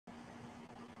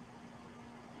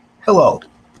Hello,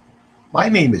 my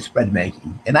name is Fred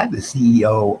Mankey, and I'm the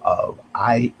CEO of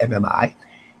IMMI,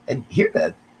 and here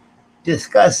to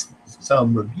discuss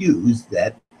some reviews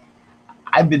that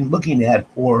I've been looking at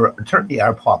for attorney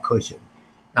R. Paul Cushing.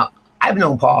 Now, I've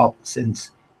known Paul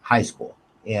since high school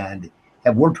and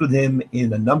have worked with him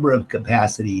in a number of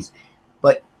capacities,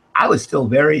 but I was still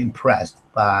very impressed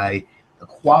by the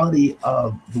quality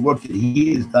of the work that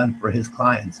he has done for his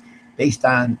clients based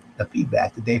on the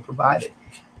feedback that they provided.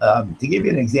 To give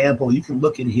you an example, you can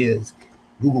look at his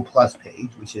Google Plus page,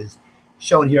 which is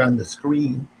shown here on the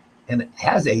screen, and it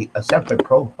has a separate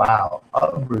profile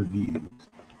of reviews,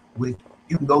 which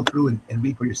you can go through and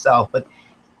read for yourself. But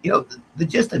the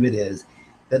gist of it is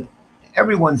that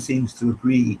everyone seems to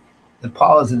agree that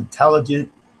Paul is an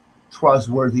intelligent,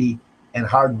 trustworthy, and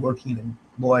hardworking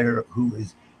lawyer who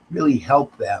has really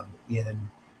helped them in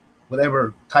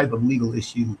whatever type of legal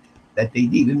issue that they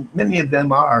need. And many of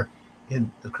them are in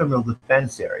the criminal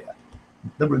defense area.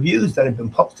 The reviews that have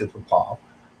been posted for Paul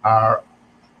are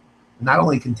not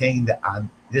only contained on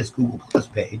this Google Plus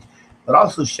page, but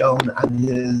also shown on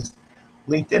his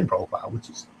LinkedIn profile, which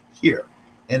is here.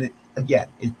 And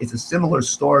it's a similar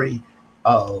story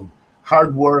of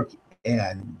hard work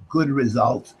and good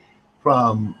results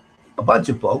from a bunch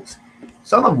of folks,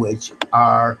 some of which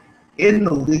are in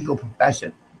the legal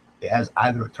profession as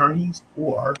either attorneys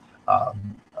or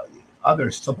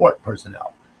other support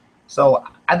personnel. So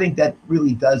I think that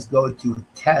really does go to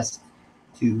attest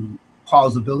to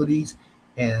Paul's abilities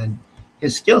and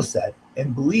his skill set,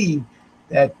 and believe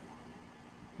that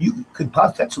you could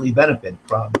potentially benefit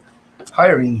from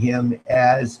hiring him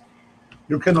as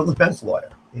your criminal defense lawyer.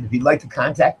 And if you'd like to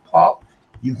contact Paul,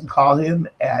 you can call him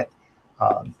at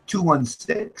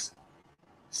 216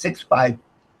 630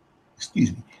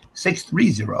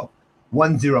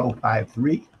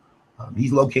 1053.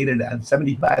 He's located on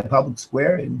 75 Public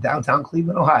Square in downtown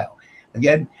Cleveland, Ohio.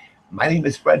 Again, my name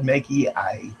is Fred Mankey.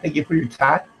 I thank you for your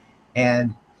time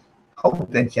and hope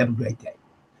that you have a great day.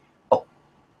 Oh,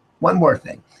 one more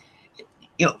thing.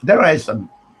 There is some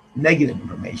negative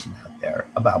information out there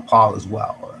about Paul as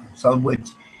well, some of which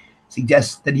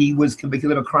suggests that he was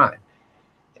convicted of a crime.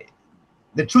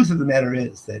 The truth of the matter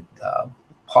is that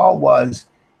Paul was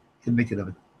convicted of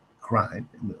a crime,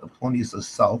 a felonious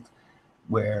assault,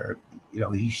 where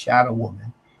he shot a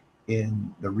woman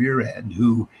in the rear end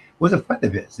who was a friend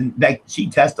of his. In fact, she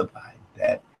testified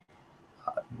that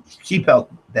she felt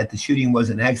that the shooting was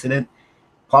an accident.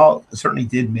 Paul certainly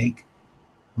did make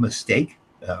a mistake,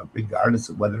 regardless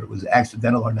of whether it was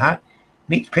accidental or not.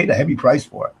 And he paid a heavy price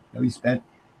for it. He spent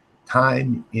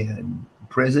time in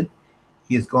prison.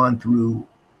 He has gone through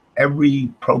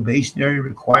every probationary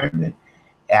requirement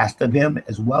asked of him,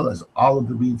 as well as all of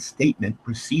the reinstatement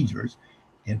procedures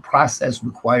and process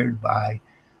required by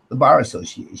the Bar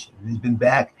Association. And he's been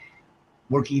back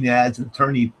working as an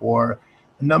attorney for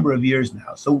a number of years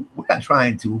now. So we're not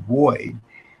trying to avoid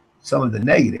some of the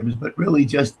negatives, but really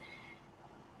just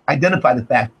identify the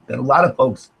fact that a lot of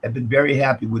folks have been very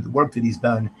happy with the work that he's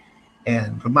done.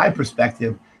 And from my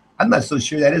perspective, I'm not so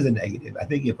sure that is a negative. I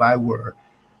think if I were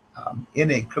in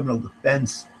a criminal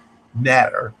defense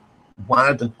matter,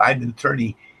 wanted to find an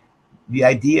attorney, the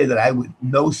idea that I would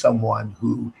know someone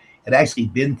who had actually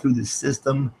been through the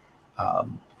system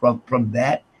from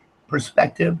that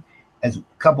perspective, as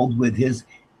coupled with his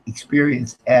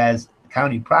experience as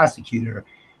county prosecutor,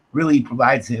 really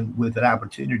provides him with an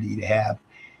opportunity to have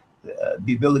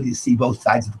the ability to see both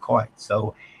sides of the coin.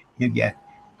 So again,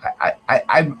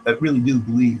 I really do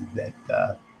believe that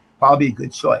Paul would be a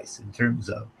good choice in terms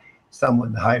of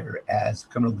someone to hire as a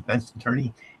criminal defense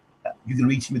attorney. You can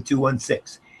reach him at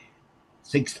 216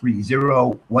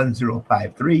 630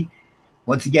 1053.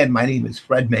 Once again, my name is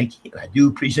Fred Mankey, and I do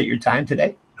appreciate your time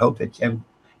today. I hope that you have a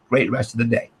great rest of the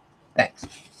day. Thanks.